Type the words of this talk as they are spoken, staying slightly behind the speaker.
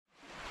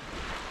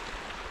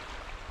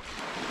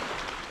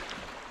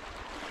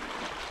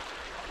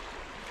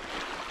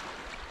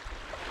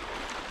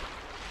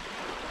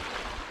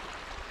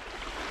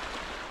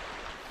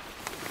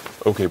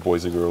Okay,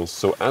 boys and girls,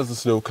 so as the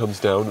snow comes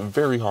down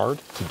very hard,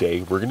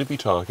 today we're going to be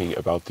talking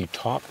about the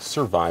top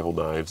survival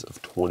knives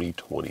of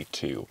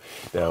 2022.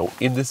 Now,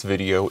 in this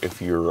video,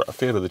 if you're a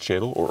fan of the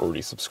channel or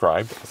already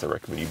subscribed, as I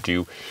recommend you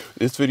do,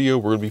 this video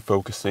we're going to be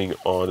focusing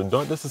on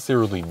not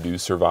necessarily new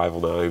survival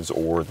knives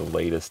or the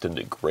latest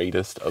and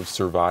greatest of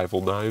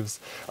survival knives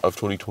of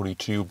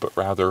 2022, but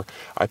rather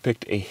I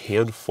picked a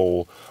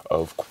handful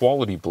of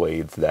quality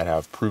blades that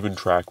have proven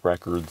track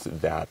records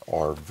that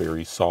are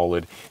very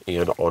solid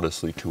and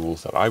honestly tools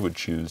that I would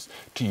choose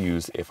to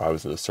use if I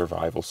was in a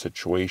survival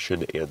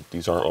situation. And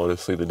these are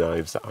honestly the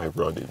knives that I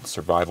run in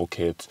survival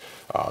kits,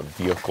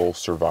 vehicle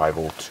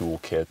survival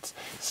tool kits,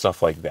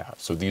 stuff like that.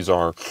 So these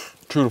are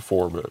true to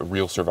form,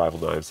 real survival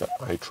knives that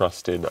I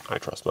trust in, I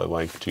trust my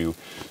life to.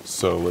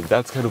 So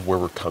that's kind of where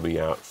we're coming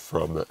at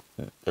from,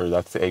 or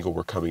that's the angle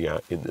we're coming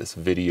at in this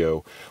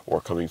video,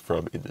 or coming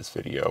from in this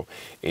video.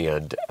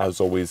 And as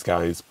always,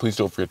 guys, please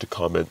don't forget to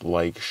comment,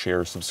 like,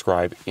 share,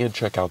 subscribe, and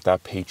check out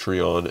that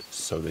Patreon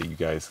so that you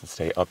guys can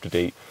stay up to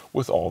date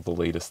with all the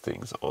latest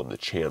things on the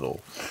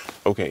channel.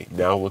 Okay,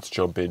 now let's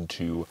jump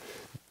into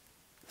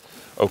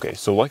Okay,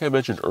 so like I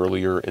mentioned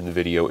earlier in the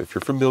video, if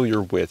you're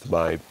familiar with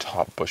my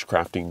top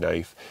bushcrafting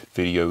knife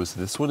videos,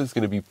 this one is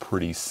going to be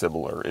pretty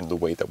similar in the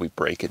way that we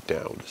break it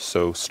down.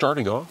 So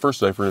starting off,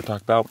 first knife we're going to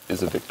talk about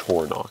is a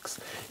Victorinox,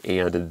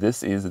 and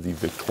this is the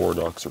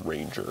Victorinox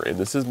Ranger, and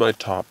this is my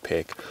top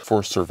pick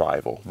for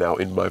survival. Now,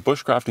 in my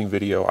bushcrafting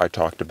video, I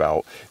talked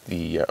about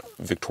the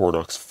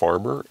Victorinox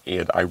Farmer,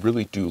 and I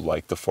really do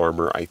like the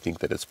Farmer. I think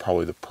that it's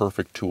probably the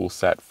perfect tool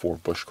set for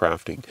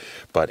bushcrafting,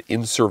 but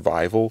in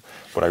survival,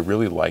 what I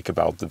really like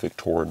about the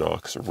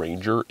Victorinox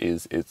Ranger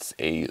is it's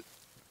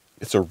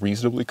a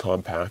reasonably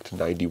compact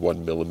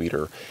 91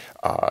 millimeter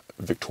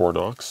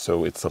Victorinox,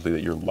 so it's something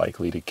that you're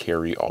likely to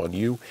carry on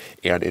you,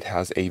 and it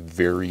has a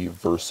very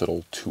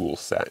versatile tool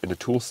set, and a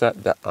tool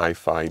set that I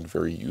find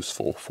very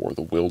useful for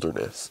the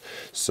wilderness.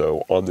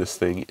 So on this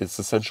thing, it's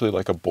essentially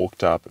like a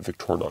bulked up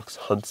Victorinox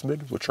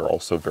Huntsman, which are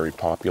also very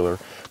popular,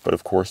 but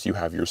of course you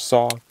have your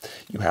saw,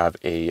 you have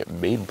a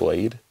main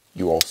blade,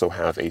 you also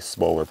have a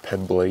smaller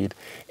pen blade,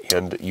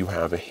 and you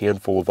have a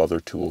handful of other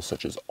tools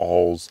such as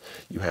awls.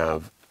 You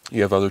have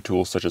other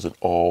tools such as an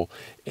awl,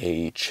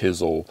 a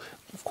chisel,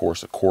 of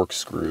course a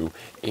corkscrew,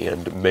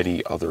 and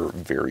many other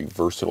very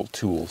versatile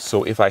tools.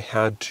 So if I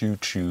had to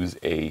choose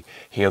a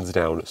hands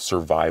down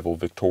survival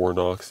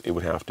Victorinox, it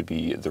would have to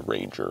be the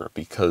Ranger,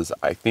 because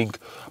I think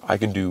I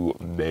can do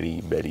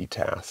many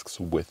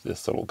tasks with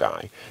this little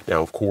guy.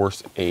 Now, of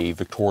course, a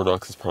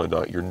Victorinox is probably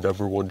not your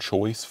number one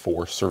choice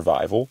for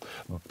survival,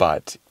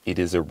 but it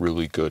is a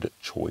really good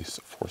choice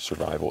for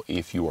survival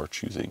if you are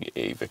choosing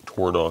a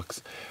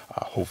Victorinox.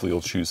 Hopefully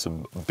you'll choose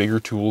some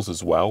bigger tools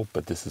as well,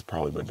 but this is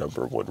probably my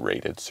number one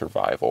rated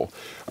survival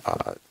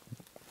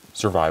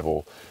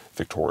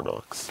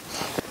Victorinox.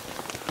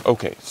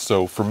 Okay,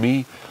 so for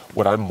me,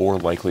 what I'm more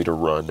likely to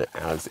run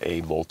as a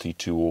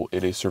multi-tool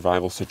in a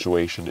survival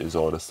situation is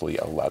honestly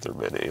a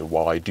Leatherman. And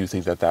while I do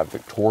think that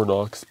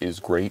Victorinox is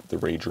great, the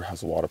Ranger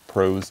has a lot of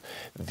pros,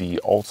 the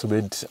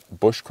ultimate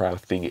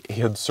bushcrafting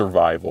and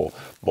survival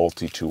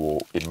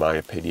multi-tool, in my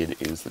opinion,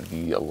 is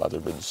the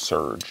Leatherman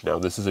Surge. Now,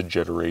 this is a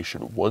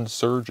Generation 1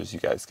 Surge, as you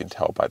guys can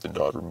tell by the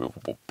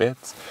non-removable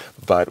bits,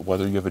 but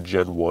whether you have a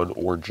Gen 1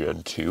 or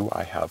Gen 2,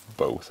 I have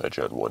both a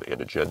Gen 1 and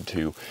a Gen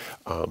 2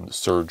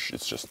 Surge.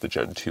 It's just the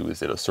Gen 2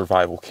 is in a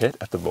survival kit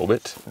at the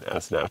moment,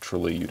 as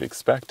naturally you'd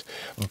expect,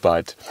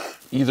 but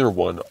either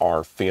one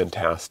are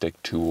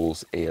fantastic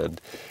tools.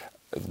 And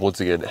once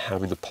again,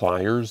 having the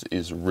pliers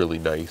is really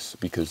nice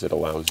because it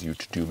allows you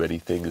to do many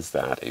things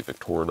that a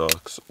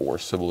Victorinox or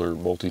similar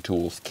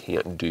multi-tools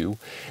can't do.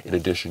 In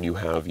addition, you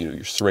have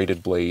your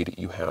serrated blade,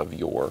 you have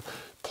your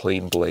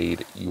plain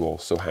blade, you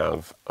also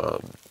have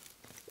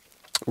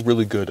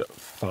really good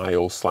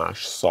file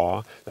slash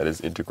saw that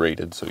is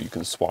integrated, so you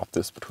can swap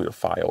this between a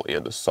file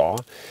and a saw.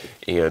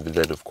 And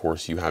then of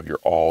course you have your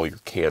awl, your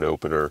can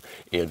opener,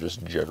 and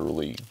just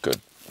generally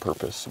good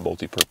purpose,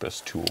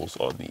 multi-purpose tools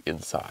on the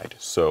inside.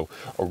 So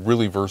a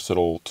really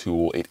versatile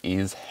tool. It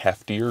is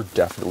heftier,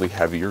 definitely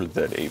heavier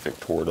than a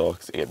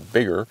Victorinox and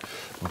bigger,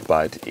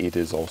 but it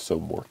is also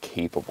more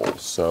capable.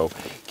 So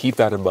keep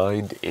that in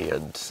mind,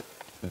 and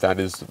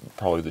that is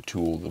probably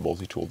the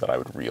multi-tool that I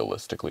would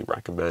realistically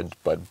recommend,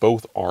 but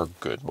both are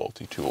good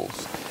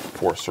multi-tools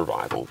for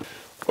survival.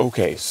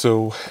 Okay,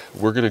 so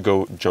we're going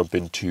to jump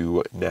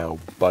into now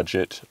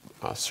budget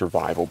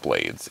survival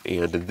blades,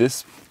 and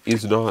this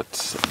is not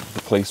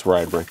the place where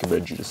I'd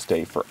recommend you to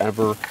stay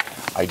forever.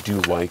 I do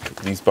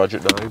like these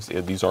budget knives,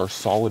 and these are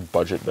solid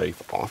budget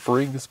knife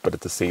offerings, but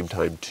at the same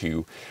time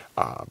too,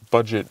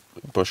 budget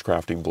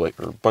bushcrafting blade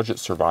or budget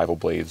survival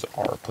blades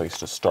are a place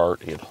to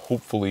start and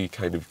hopefully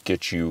kind of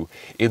get you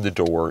in the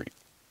door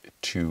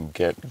to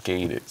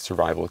gain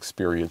survival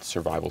experience,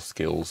 survival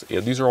skills.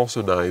 And these are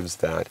also knives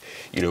that,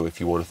 if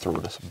you want to throw in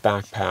a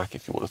backpack,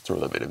 if you want to throw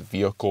them in a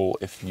vehicle,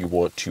 if you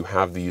want to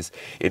have these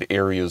in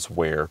areas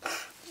where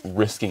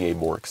risking a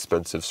more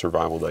expensive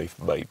survival knife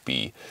might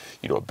be,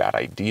 a bad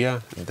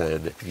idea,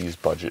 then these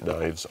budget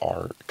knives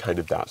are kind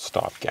of that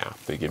stopgap.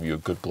 They give you a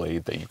good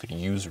blade that you can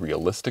use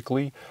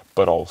realistically,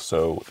 but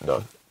also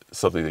not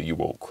something that you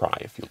won't cry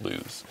if you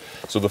lose.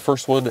 So the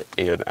first one,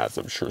 and as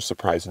I'm sure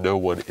surprised no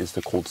one, is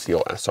the Cold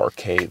Steel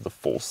SRK, the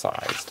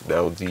full-sized.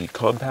 Now, the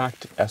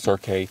compact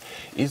SRK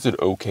is an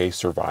okay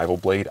survival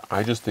blade.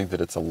 I just think that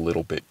it's a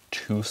little bit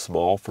too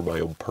small for my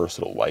own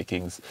personal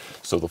likings.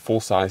 So the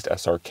full-sized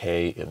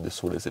SRK, and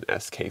this one is an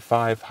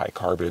SK5, high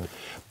carbon,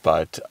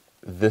 but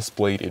this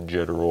blade in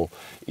general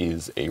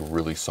is a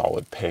really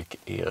solid pick,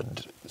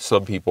 and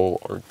some people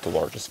aren't the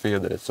largest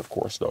fan that it's of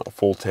course not a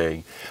full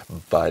tang,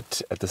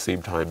 but at the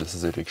same time this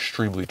is an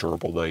extremely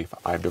durable knife.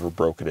 I've never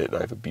broken it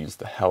and I've abused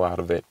the hell out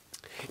of it.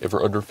 And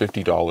for under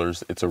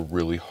 $50, it's a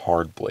really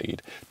hard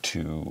blade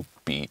to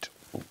beat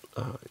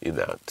in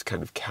that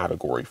kind of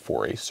category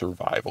for a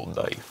survival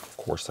knife. Of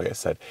course, like I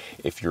said,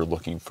 if you're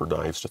looking for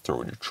knives to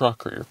throw in your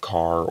truck or your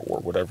car or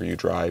whatever you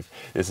drive,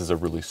 this is a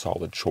really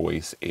solid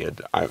choice. And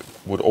I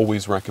would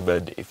always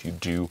recommend, if you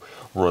do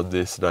run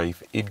this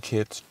knife in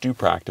kits, do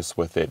practice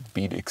with it,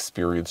 be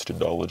experienced and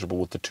knowledgeable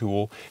with the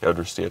tool, and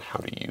understand how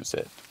to use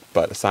it.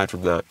 But aside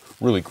from that,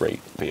 really great,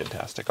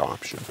 fantastic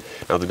option.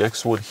 Now the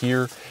next one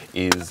here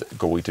is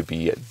going to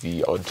be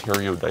the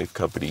Ontario Knife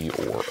Company,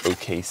 or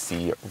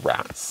OKC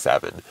Rat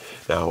 7.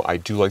 Now I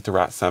do like the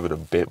Rat 7 a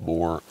bit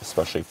more,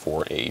 especially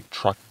for a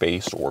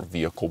truck-based or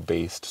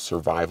vehicle-based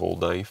survival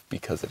knife,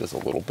 because it is a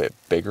little bit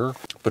bigger.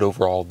 But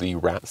overall, the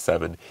Rat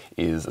 7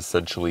 is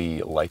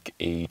essentially like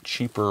a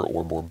cheaper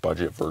or more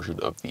budget version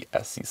of the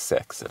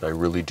SC6. And I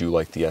really do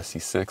like the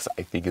SC6.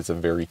 I think it's a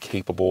very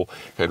capable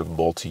kind of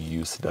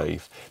multi-use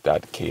knife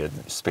that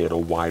can span a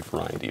wide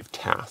variety of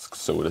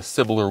tasks. So in a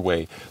similar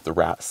way, the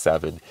Rat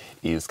 7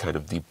 is kind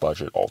of the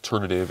budget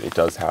alternative. It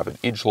does have an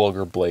inch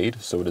longer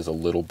blade, so it is a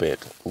little bit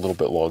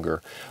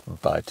longer,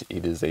 but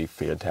it is a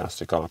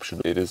fantastic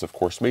option. It is of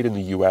course made in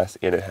the US,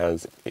 and it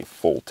has a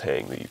full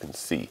tang that you can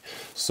see.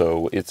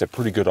 So it's a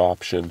pretty good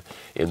option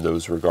in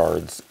those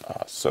regards.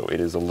 So it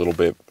is a little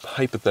bit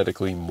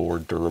hypothetically more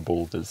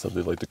durable than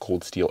something like the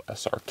Cold Steel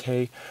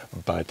SRK,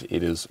 but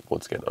it is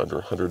once again under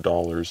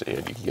 $100,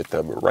 and you can get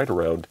them right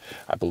around,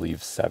 I believe,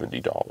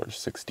 $70,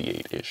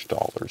 $68-ish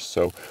dollars.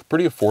 So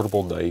pretty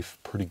affordable knife,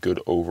 pretty good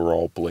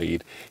overall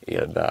blade,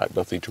 and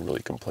nothing to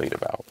really complain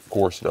about. Of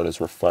course, not as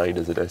refined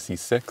as an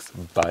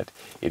SC6, but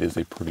it is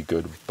a pretty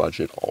good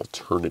budget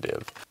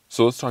alternative.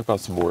 So let's talk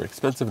about some more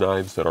expensive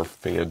knives that are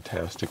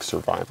fantastic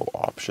survival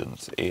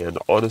options. And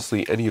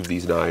honestly, any of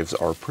these knives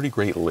are a pretty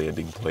great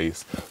landing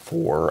place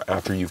for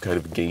after you've kind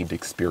of gained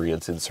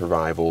experience in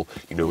survival,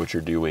 you know what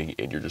you're doing,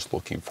 and you're just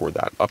looking for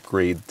that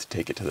upgrade to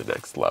take it to the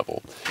next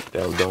level.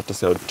 Now, not to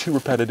sound too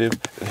repetitive,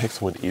 the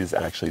next one is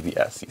actually the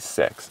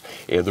SC6.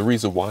 And the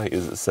reason why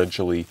is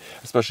essentially,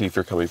 especially if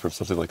you're coming from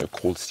something like a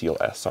Cold Steel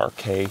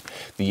SRK,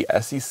 the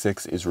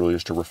SC6 is really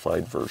just a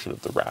refined version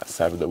of the Rat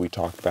 7 that we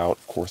talked about.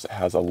 Of course, it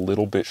has a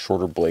little bit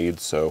shorter blade,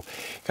 so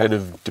kind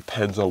of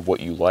depends on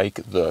what you like.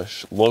 The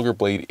longer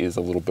blade is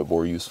a little bit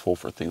more useful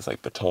for things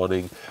like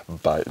batoning,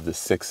 but the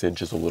 6-inch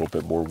is a little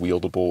bit more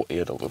wieldable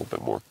and a little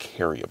bit more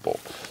carryable.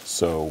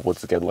 So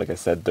once again, like I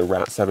said, the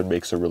Rat 7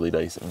 makes a really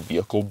nice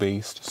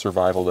vehicle-based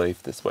survival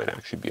knife. This might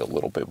actually be a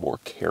little bit more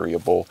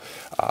carryable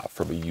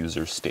from a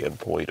user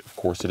standpoint. Of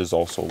course, it is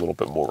also a little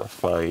bit more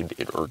refined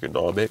in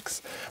ergonomics,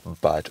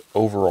 but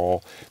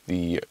overall,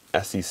 the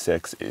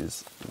SC6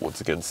 is, once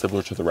again,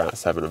 similar to the Rat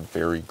 7, a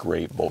very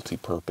great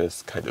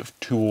multi-purpose kind of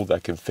tool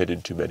that can fit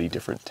into many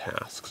different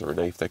tasks, or a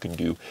knife that can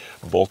do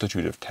a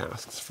multitude of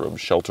tasks, from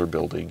shelter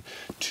building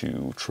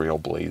to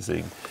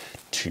trailblazing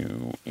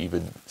to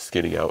even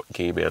skinning out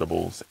game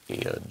animals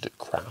and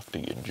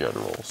crafting in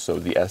general. So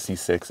the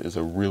SC6 is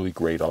a really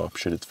great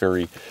option. It's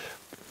very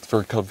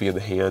comfy in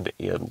the hand,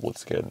 and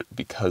once again,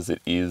 because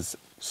it is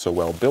so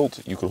well built,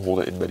 you can hold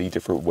it in many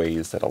different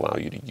ways that allow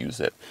you to use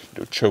it,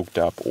 choked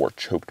up or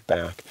choked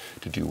back,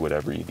 to do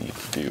whatever you need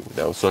to do.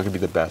 Now, it's not going to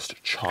be the best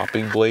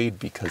chopping blade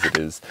because it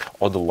is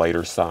on the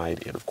lighter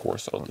side and of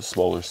course on the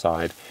smaller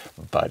side,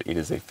 but it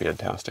is a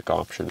fantastic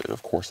option. And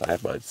of course, I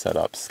have mine set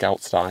up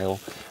scout style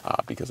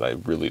because I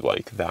really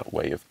like that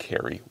way of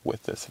carry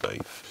with this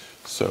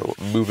knife. So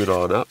moving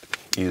on up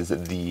is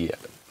the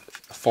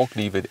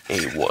Falkneven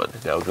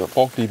A1. Now, the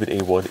Falkneven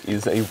A1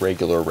 is a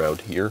regular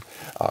around here,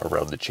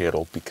 around the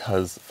channel,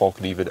 because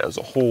Falkneven as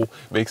a whole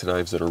makes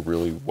knives that are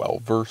really well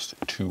versed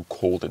to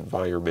cold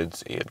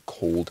environments and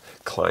cold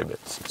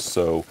climates.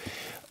 So,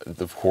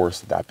 of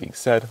course, that being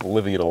said,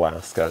 living in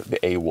Alaska, the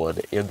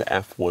A1 and the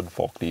F1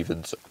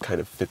 Falknevens kind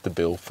of fit the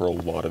bill for a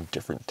lot of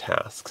different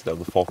tasks. Now,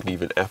 the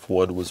Falkneven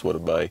F1 was one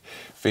of my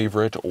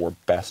favorite or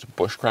best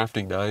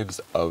bushcrafting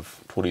knives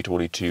of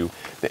 2022.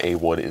 The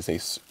A1 is a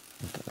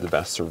the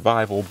best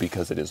survival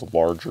because it is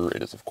larger,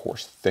 it is of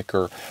course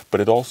thicker, but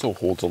it also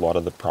holds a lot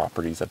of the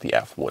properties that the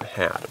F1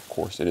 had. Of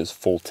course, it is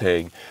full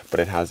tang, but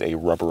it has a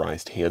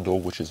rubberized handle,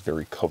 which is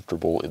very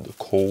comfortable in the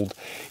cold.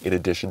 In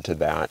addition to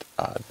that,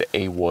 the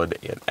A1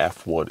 and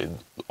F1 and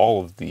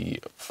all of the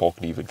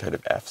Falkneven kind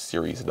of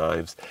F-series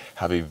knives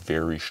have a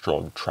very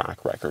strong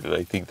track record, and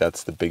I think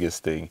that's the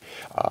biggest thing.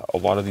 A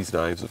lot of these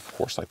knives, of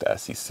course, like the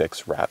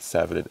SE6,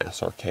 RAT7, and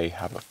SRK,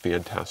 have a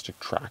fantastic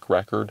track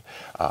record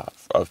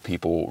of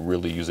people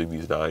really using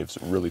these knives,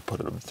 really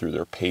putting them through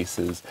their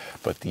paces,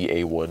 but the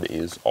A1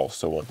 is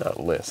also on that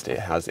list. It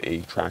has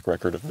a track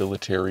record of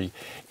military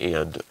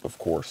and, of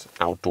course,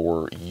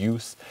 outdoor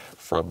use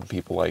from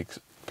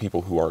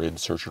people who are in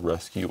search and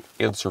rescue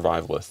and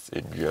survivalists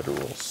in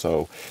general.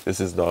 So this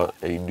is not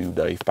a new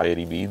knife by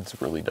any means.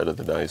 Really, none of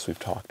the knives we've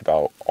talked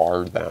about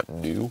are that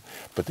new,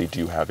 but they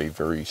do have a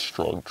very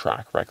strong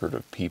track record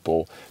of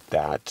people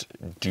that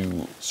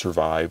do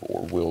survive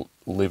or will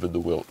live in the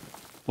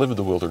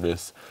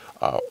wilderness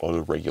on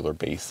a regular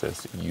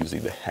basis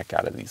using the heck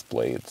out of these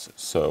blades.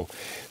 So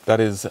that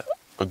is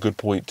a good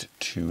point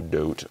to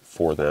note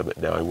for them.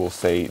 Now, I will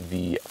say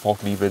the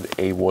Falkneven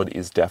A1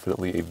 is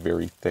definitely a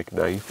very thick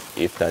knife.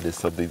 If that is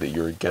something that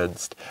you're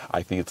against,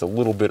 I think it's a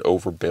little bit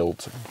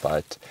overbuilt,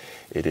 but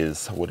it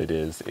is what it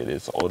is. It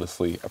is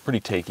honestly a pretty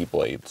tanky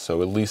blade,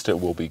 so at least it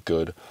will be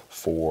good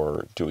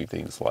for doing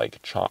things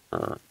like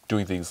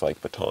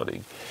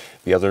batoning.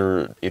 The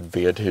other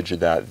advantage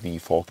that the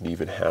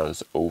Falkneven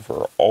has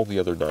over all the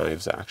other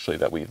knives actually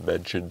that we've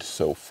mentioned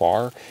so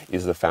far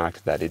is the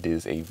fact that it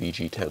is a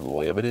VG10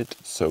 laminate.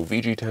 So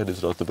VG10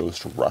 is not the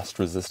most rust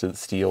resistant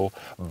steel,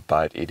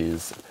 but it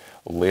is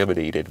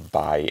laminated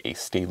by a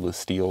stainless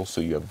steel, so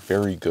you have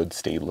very good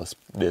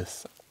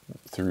stainlessness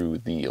through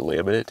the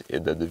laminate,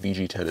 and then the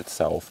VG10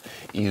 itself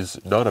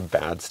is not a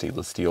bad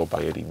stainless steel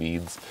by any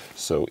means,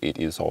 so it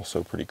is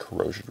also pretty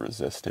corrosion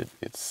resistant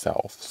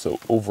itself. So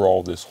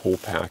overall, this whole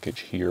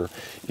package here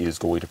is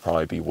going to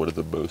probably be one of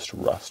the most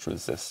rust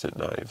resistant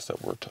knives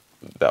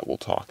that we'll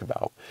talk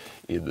about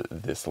in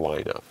this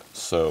lineup.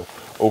 So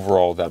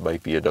overall, that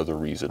might be another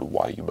reason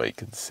why you might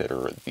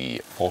consider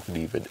the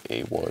Falkneven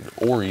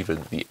A1 or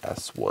even the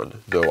S1,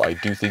 though I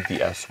do think the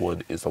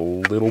S1 is a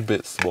little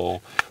bit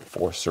small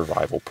for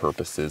survival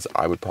purposes.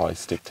 I would probably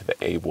stick to the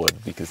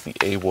A1 because the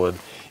A1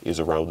 is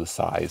around the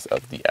size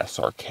of the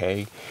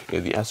SRK,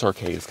 and the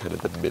SRK is kind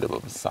of the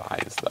minimum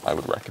size that I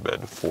would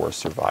recommend for a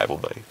survival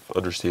knife.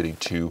 Understanding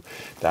too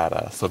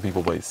that some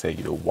people might say,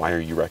 why are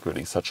you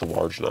recommending such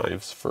large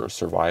knives for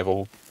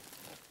survival?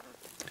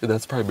 And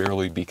that's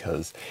primarily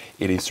because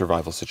in a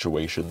survival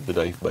situation, the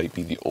knife might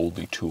be the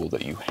only tool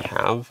that you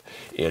have,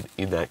 and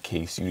in that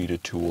case, you need a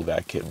tool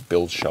that can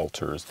build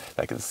shelters,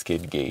 that can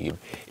skin game,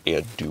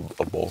 and do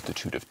a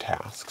multitude of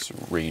tasks,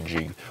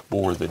 ranging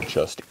more than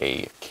just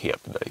a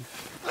camp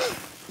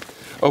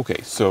knife.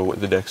 Okay, so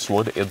the next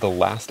one, and the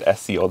last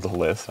SE on the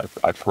list,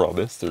 I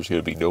promise, there's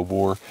going to be no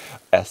more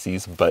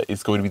SEs, but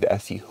it's going to be the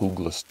SE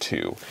Hunglus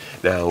 2.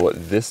 Now,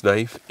 this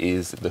knife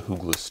is the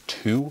Hunglus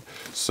 2,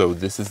 so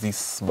this is the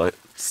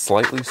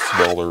slightly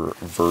smaller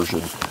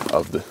version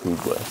of the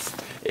Hunglus.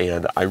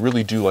 And I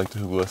really do like the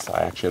Hunglus.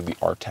 I actually have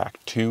the RTAC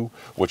 2,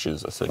 which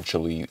is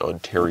essentially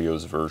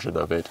Ontario's version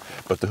of it,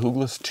 but the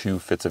Hunglus 2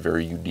 fits a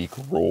very unique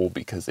role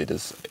because it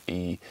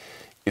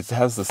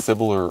has the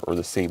similar or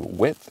the same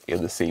width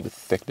and the same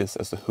thickness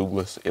as the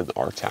Hunglus and the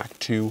RTAC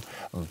 2,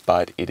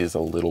 but it is a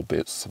little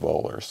bit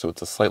smaller. So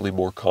it's a slightly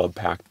more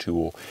compact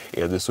tool,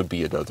 and this would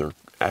be another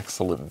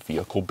excellent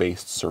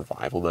vehicle-based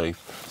survival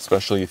knife,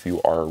 especially if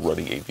you are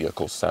running a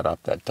vehicle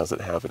setup that doesn't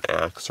have an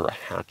axe or a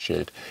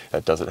hatchet,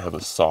 that doesn't have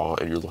a saw,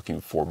 and you're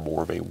looking for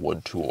more of a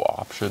one-tool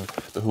option.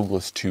 The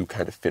Hunglus 2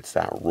 kind of fits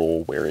that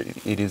role where it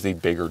is a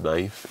bigger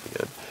knife,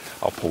 and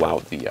I'll pull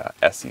out the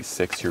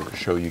SE6 here to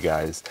show you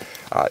guys.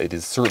 It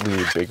is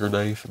certainly a bigger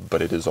knife,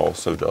 but it is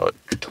also not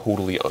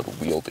totally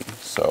unwieldy.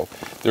 So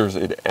there's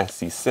an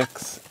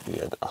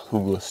SE6 and a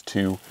Hunglus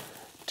 2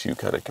 to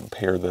kind of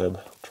compare them.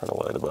 Try to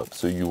line them up.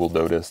 So you will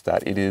notice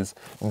that it is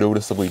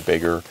noticeably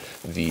bigger.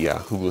 The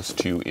Hunglus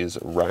 2 is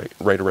right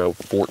around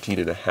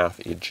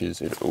 14.5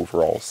 inches in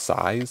overall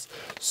size.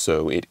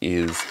 So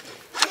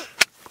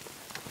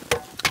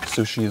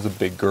she is a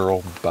big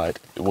girl, but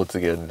once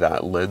again,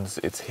 that lends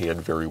its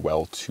hand very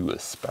well to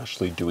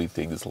especially doing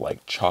things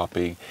like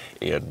chopping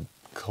and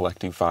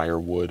collecting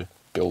firewood,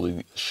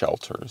 building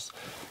shelters,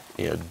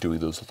 and doing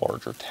those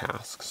larger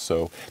tasks.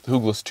 So the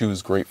Hunglus 2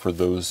 is great for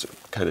those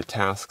kind of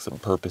tasks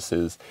and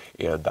purposes,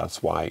 and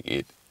that's why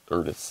it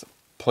earned its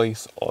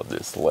place on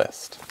this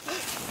list.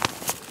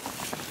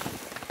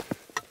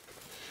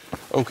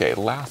 Okay,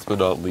 last but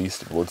not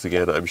least, once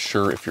again, I'm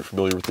sure if you're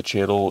familiar with the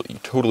channel, you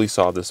totally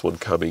saw this one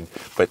coming,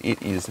 but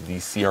it is the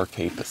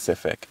CRK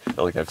Pacific.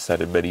 Now, like I've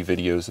said in many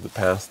videos in the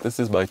past,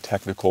 this is my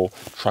technical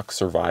truck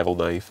survival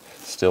knife,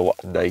 still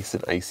nice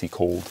and icy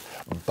cold,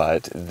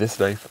 but this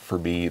knife, for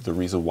me, the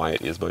reason why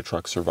it is my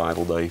truck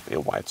survival knife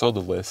and why it's on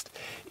the list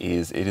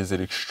is it is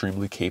an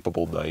extremely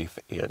capable knife,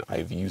 and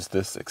I've used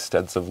this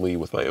extensively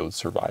with my own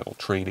survival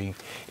training,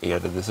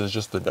 and this is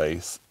just the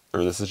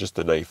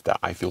the knife that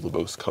I feel the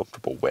most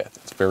comfortable with.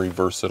 It's very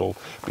versatile,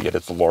 but yet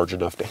it's large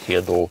enough to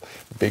handle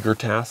bigger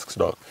tasks,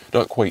 not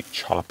quite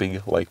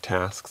chopping like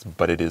tasks,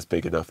 but it is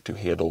big enough to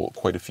handle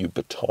quite a few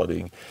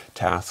batoning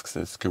tasks.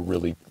 This could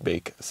really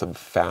make some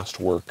fast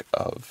work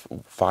of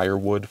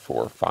firewood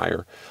for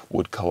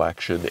firewood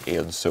collection,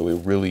 and so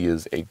it really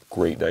is a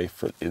great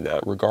knife in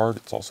that regard.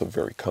 It's also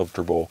very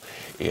comfortable,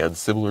 and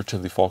similar to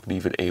the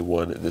Falkneven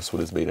A1, this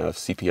one is made out of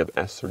CPM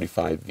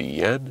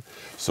S35VN,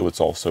 so it's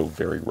also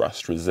very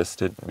rust resistant.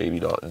 Maybe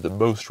not the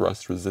most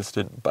rust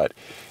resistant, but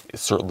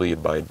certainly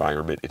in my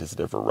environment it has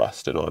never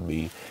rusted on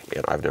me,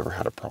 and I've never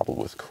had a problem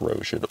with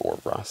corrosion or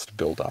rust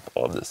buildup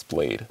on this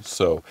blade.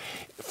 So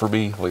for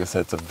me, like I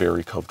said, it's a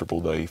very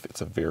comfortable knife.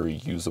 It's a very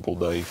usable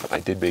knife.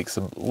 I did make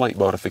some light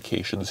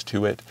modifications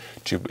to it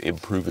to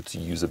improve its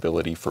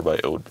usability for my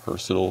own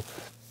personal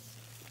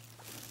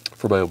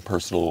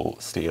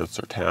stance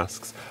or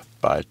tasks,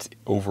 but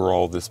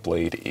overall this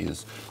blade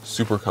is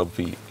super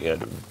comfy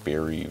and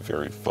very,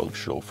 very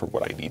functional for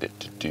what I need it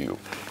to do.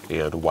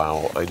 And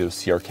while I know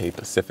CRK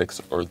Pacifics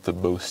aren't the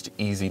most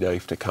easy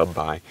knife to come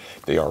by,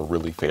 they are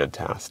really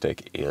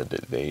fantastic, and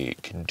they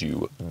can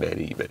do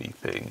many, many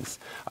things,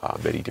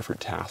 many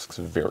different tasks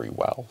very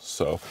well.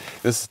 So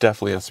this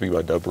definitely has to be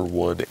my number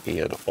one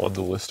and on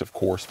the list, of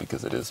course,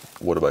 because it is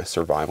one of my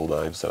survival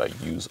knives that I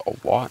use a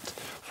lot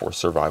for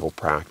survival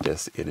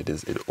practice, and it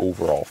is an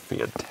overall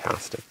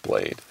fantastic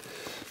blade.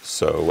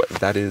 So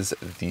that is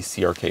the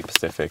CRK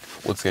Pacific.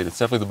 Once again, it's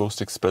definitely the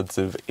most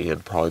expensive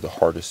and probably the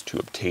hardest to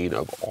obtain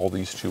of all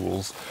these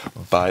tools,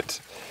 but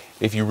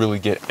if you really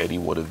get any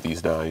one of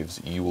these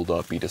knives, you will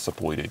not be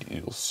disappointed.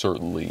 It will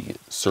certainly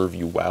serve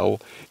you well,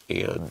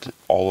 and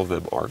all of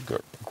them are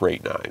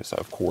great knives.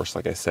 Of course,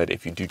 like I said,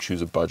 if you do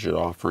choose a budget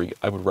offering,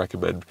 I would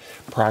recommend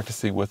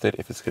practicing with it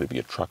if it's going to be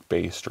a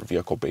truck-based or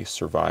vehicle-based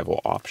survival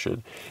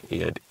option.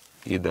 And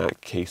in that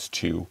case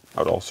too,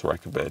 I would also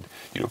recommend,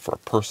 for a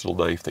personal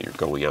knife that you're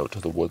going out to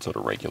the woods on a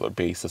regular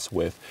basis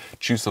with,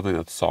 choose something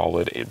that's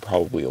solid and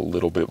probably a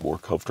little bit more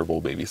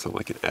comfortable, maybe something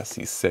like an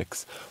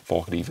SE6,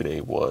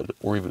 Falkneven A1,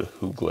 or even a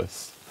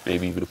Hoogless,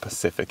 maybe even a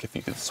Pacific if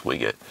you can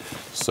swing it.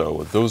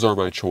 So those are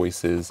my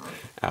choices.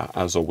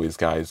 As always,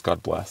 guys,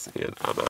 God bless, and I'm out.